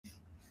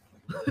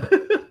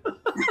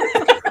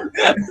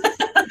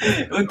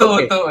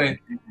Uto eh.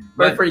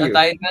 But for you?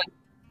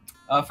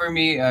 For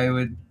me, I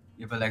would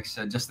give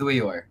Alexa Just the Way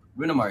You Are.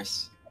 Bruno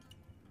Mars.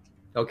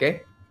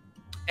 Okay.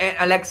 And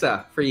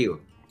Alexa, for you,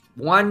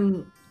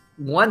 one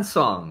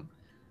song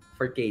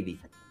for KD.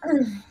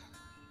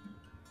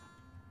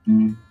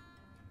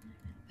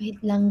 Wait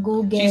lang,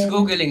 Google. She's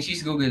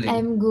googling.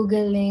 I'm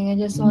googling. I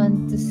just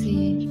want to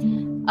see.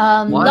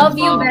 Love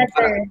You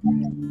Better.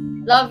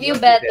 Love You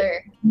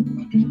Better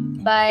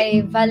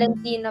by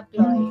Valentina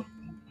Ploy.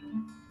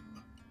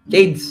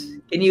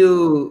 Kades, can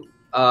you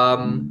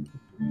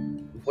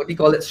what do you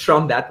call it?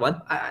 Strum that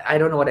one? I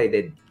don't know what I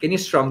did. Can you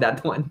strum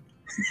that one?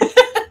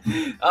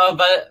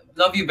 But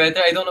Love You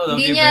Better, I don't know Love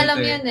You Hindi niya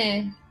Better. alam yun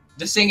eh.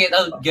 Just sing it,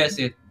 I'll guess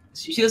it.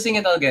 She'll sing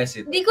it, I'll guess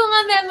it. Hindi ko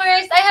nga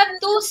memorized. I have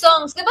 2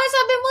 songs. Diba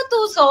sabi mo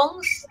 2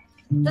 songs?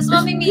 Tapos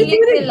mamimili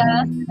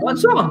sila. One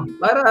song.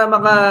 Para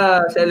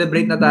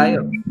maka-celebrate na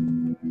tayo.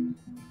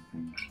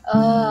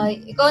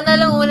 Ikaw na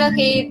lang una,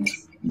 Kate.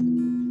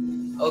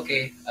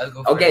 Okay, I'll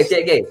go first.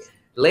 Okay.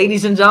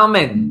 Ladies and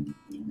gentlemen,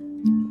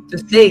 to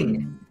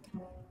sing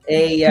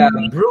a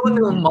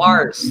Bruno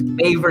Mars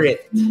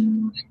favorite.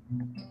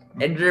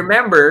 And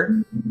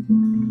remember,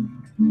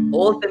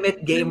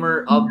 Ultimate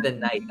Gamer of the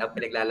Night ang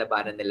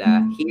pinaglalabanan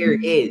nila. Here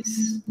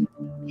is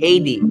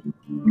Heidi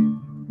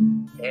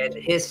and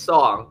his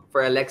song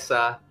for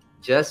Alexa,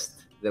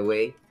 Just the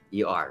Way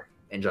You Are.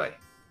 Enjoy.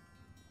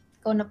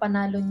 Ikaw na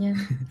panalo niyan.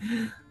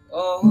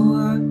 Oh,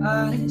 her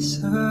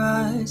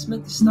eyes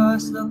make the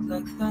stars look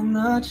like they're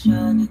not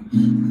shining.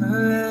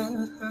 Her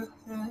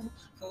hair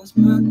goes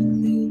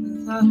perfectly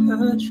without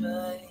her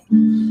trying.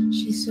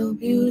 She's so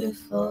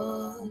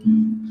beautiful,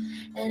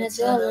 and I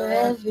tell her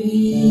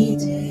every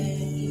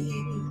day.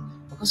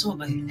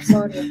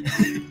 Sorry.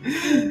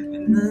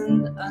 And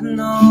then I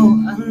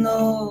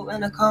know,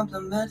 when I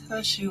compliment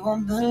her, she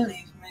won't believe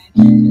me.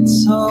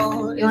 It's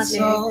so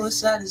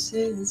sad to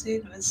see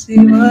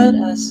what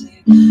I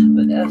see.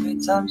 But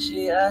every time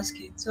she asks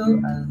you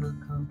to, I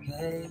look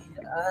okay.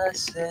 I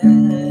say,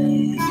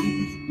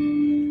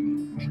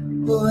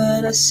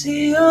 when I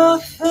see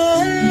your face,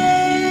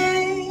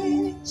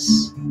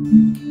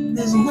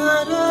 there's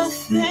not a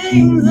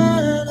thing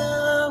that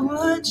I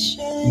would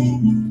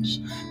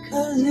change.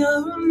 'Cause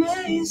you're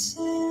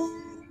amazing,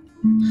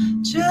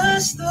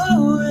 just the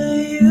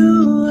way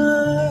you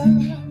are.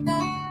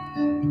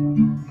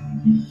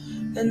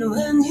 And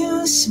when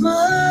you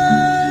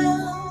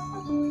smile,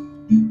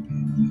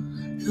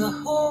 the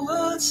whole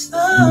world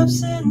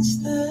stops and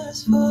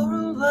stares for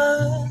a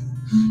while.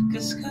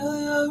 'Cause girl,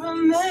 you're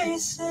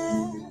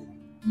amazing,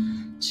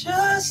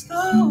 just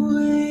the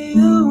way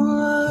you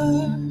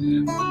are.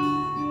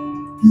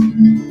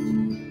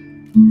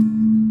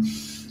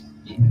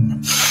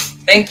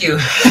 Thank you.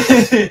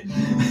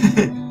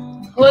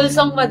 Whole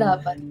song ba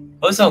dapat?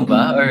 Whole song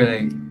ba? Or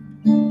like,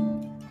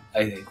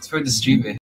 I think it's for the stream eh.